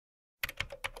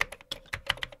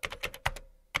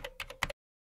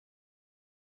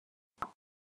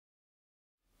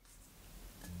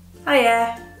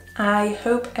Hiya, I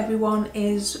hope everyone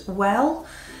is well.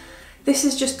 This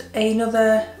is just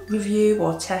another review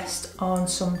or test on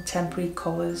some temporary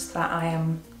colours that I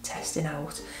am testing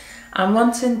out. I'm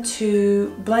wanting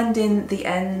to blend in the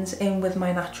ends in with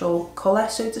my natural colour,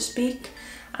 so to speak,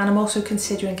 and I'm also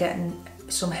considering getting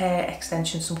some hair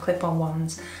extensions, some clip-on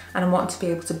ones, and I'm wanting to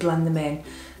be able to blend them in.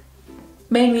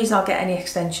 Main reason I'll get any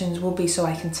extensions will be so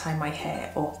I can tie my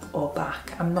hair up or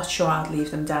back. I'm not sure I'd leave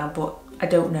them down, but I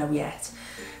don't know yet.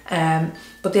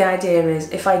 But the idea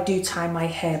is if I do tie my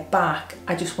hair back,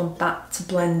 I just want that to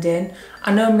blend in.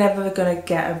 I know I'm never going to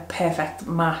get a perfect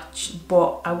match,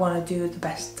 but I want to do the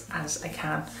best as I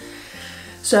can.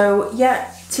 So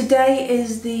yeah, today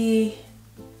is the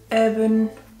Urban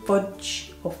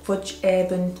Fudge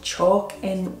Urban Chalk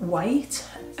in white.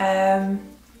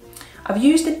 I've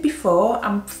used it before.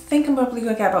 I think I'm probably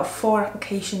going to get about 4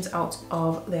 applications out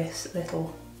of this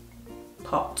little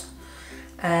pot.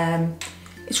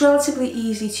 It's relatively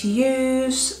easy to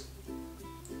use.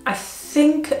 I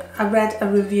think I read a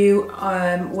review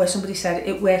where somebody said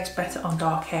it works better on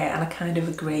dark hair, and I kind of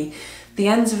agree. The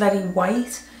ends are very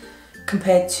white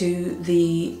compared to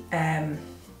the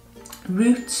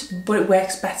roots, but it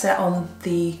works better on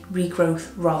the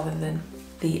regrowth rather than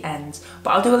the ends.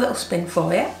 But I'll do a little spin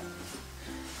for you.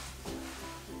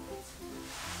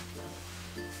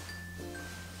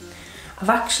 I've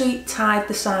actually tied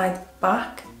the side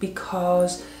back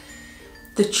because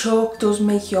the chalk does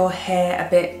make your hair a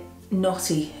bit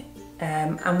knotty,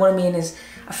 and what I mean is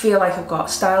I feel like I've got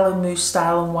style and mousse,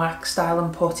 style and wax, style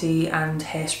and putty and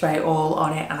hairspray all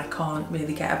on it, and I can't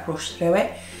really get a brush through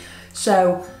it.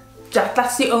 So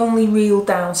that's the only real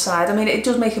downside. I mean, it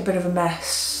does make a bit of a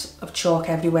mess of chalk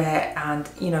everywhere, and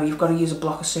you know, you've got to use a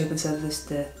block of soap instead of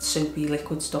the soapy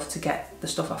liquid stuff to get the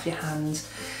stuff off your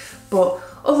hands. But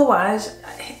otherwise,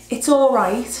 it's all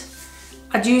right.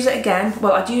 I'd use it again.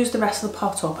 Well, I'd use the rest of the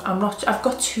pot up. I've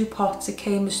got 2 pots. It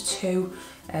came as 2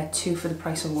 for the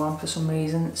price of 1 for some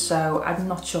reason. So I'm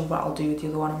not sure what I'll do with the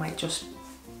other one. I might just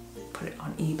put it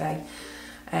on eBay.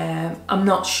 I'm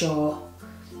not sure.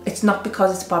 It's not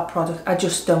because it's a bad product. I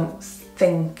just don't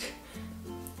think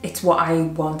it's what I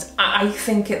want. I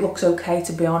think it looks okay,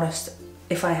 to be honest,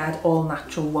 if I had all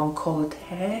natural one coloured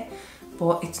hair,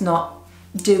 but it's not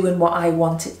doing what I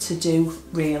want it to do,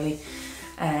 really.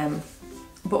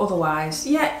 But otherwise,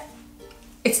 yeah,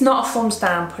 it's not a thumbs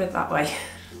down, put it that way.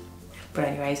 But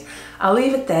anyways, I'll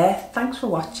leave it there. Thanks for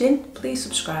watching. Please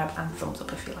subscribe and thumbs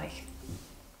up if you like.